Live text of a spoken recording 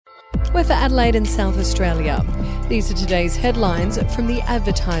We're for Adelaide and South Australia. These are today's headlines from The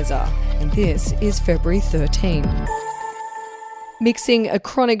Advertiser, and this is February 13. Mixing a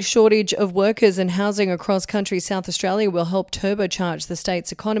chronic shortage of workers and housing across country South Australia will help turbocharge the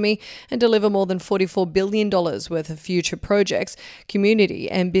state's economy and deliver more than $44 billion worth of future projects, community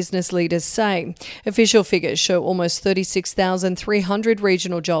and business leaders say. Official figures show almost 36,300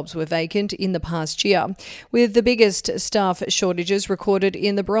 regional jobs were vacant in the past year, with the biggest staff shortages recorded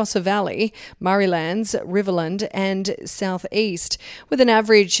in the Barossa Valley, Murraylands, Riverland and South East. With an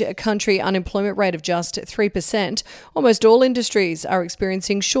average country unemployment rate of just 3%, almost all industries are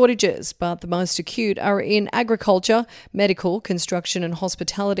experiencing shortages, but the most acute are in agriculture, medical, construction and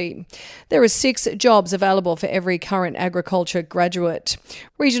hospitality. There are 6 jobs available for every current agriculture graduate.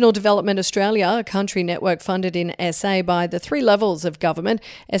 Regional Development Australia, a country network funded in SA by the 3 levels of government,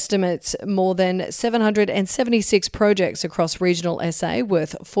 estimates more than 776 projects across regional SA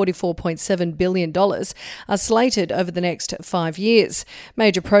worth $44.7 billion are slated over the next 5 years.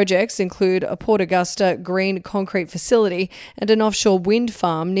 Major projects include a Port Augusta green concrete facility and an offshore wind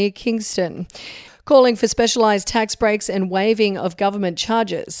farm near Kingston. Calling for specialised tax breaks and waiving of government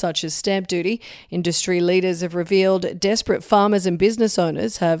charges such as stamp duty, industry leaders have revealed desperate farmers and business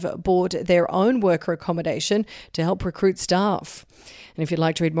owners have bought their own worker accommodation to help recruit staff. And if you'd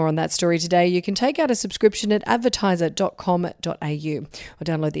like to read more on that story today, you can take out a subscription at advertiser.com.au or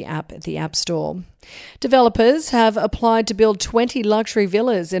download the app at the App Store. Developers have applied to build 20 luxury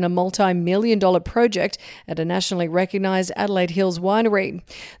villas in a multi-million-dollar project at a nationally recognised Adelaide Hills winery.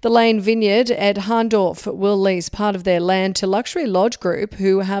 The Lane Vineyard at Harndorf will lease part of their land to Luxury Lodge Group,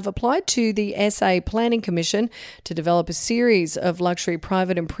 who have applied to the SA Planning Commission to develop a series of luxury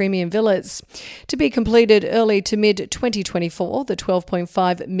private and premium villas. To be completed early to mid-2024, the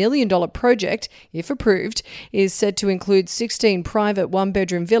 $12.5 million project, if approved, is set to include 16 private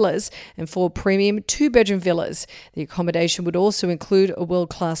one-bedroom villas and 4 premium 2-bedroom villas. The accommodation would also include a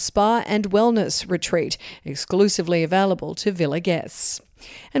world-class spa and wellness retreat, exclusively available to villa guests.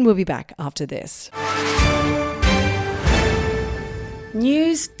 And we'll be back after this.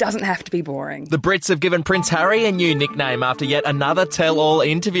 News doesn't have to be boring. The Brits have given Prince Harry a new nickname after yet another tell-all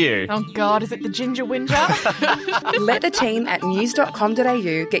interview. Oh God, is it the Ginger Whinger? Let the team at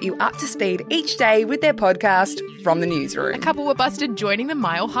news.com.au get you up to speed each day with their podcast, From the Newsroom. A couple were busted joining the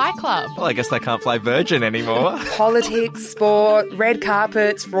Mile High Club. Well, I guess they can't fly Virgin anymore. Politics, sport, red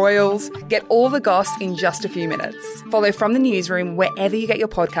carpets, royals. Get all the goss in just a few minutes. Follow From the Newsroom wherever you get your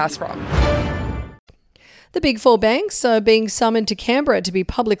podcast from. The Big Four banks are being summoned to Canberra to be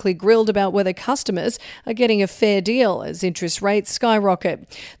publicly grilled about whether customers are getting a fair deal as interest rates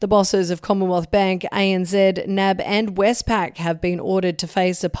skyrocket. The bosses of Commonwealth Bank, ANZ, NAB and Westpac have been ordered to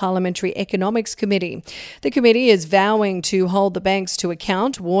face a Parliamentary Economics Committee. The committee is vowing to hold the banks to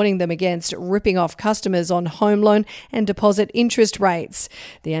account, warning them against ripping off customers on home loan and deposit interest rates.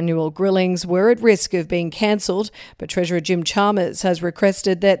 The annual grillings were at risk of being cancelled, but Treasurer Jim Chalmers has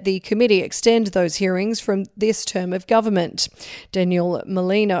requested that the committee extend those hearings from this term of government. Daniel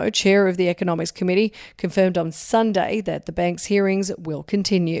Molino, chair of the Economics Committee, confirmed on Sunday that the bank's hearings will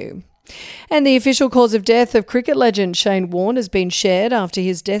continue. And the official cause of death of cricket legend Shane Warne has been shared after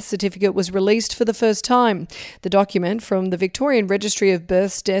his death certificate was released for the first time. The document from the Victorian Registry of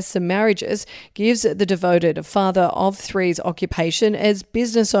Births, Deaths and Marriages gives the devoted father of 3's occupation as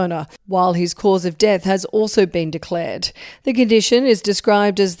business owner, while his cause of death has also been declared. The condition is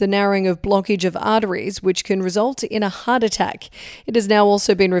described as the narrowing of blockage of arteries, which can result in a heart attack. It has now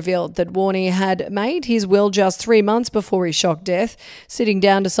also been revealed that Warne had made his will just 3 months before his shock death, sitting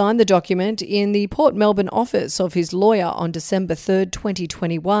down to sign the document in the Port Melbourne office of his lawyer on December 3rd,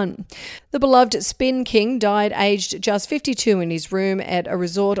 2021. The beloved Spin King died aged just 52 in his room at a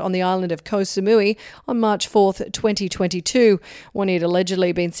resort on the island of Koh Samui on March 4th, 2022, when he had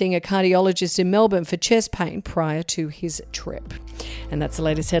allegedly been seeing a cardiologist in Melbourne for chest pain prior to his trip. And that's the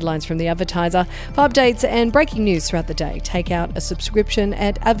latest headlines from The Advertiser. For updates and breaking news throughout the day, take out a subscription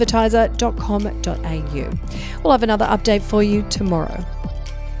at advertiser.com.au. We'll have another update for you tomorrow.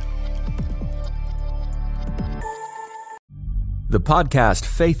 The podcast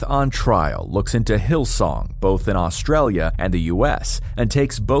Faith on Trial looks into Hillsong, both in Australia and the US, and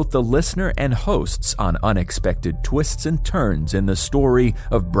takes both the listener and hosts on unexpected twists and turns in the story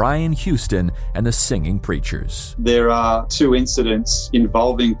of Brian Houston and the Singing Preachers. There are 2 incidents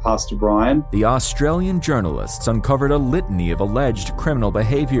involving Pastor Brian. The Australian journalists uncovered a litany of alleged criminal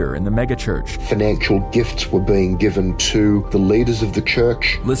behavior in the megachurch. Financial gifts were being given to the leaders of the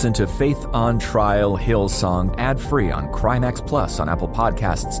church. Listen to Faith on Trial Hillsong ad-free on Crimex Plus on Apple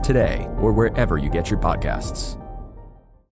Podcasts today or wherever you get your podcasts.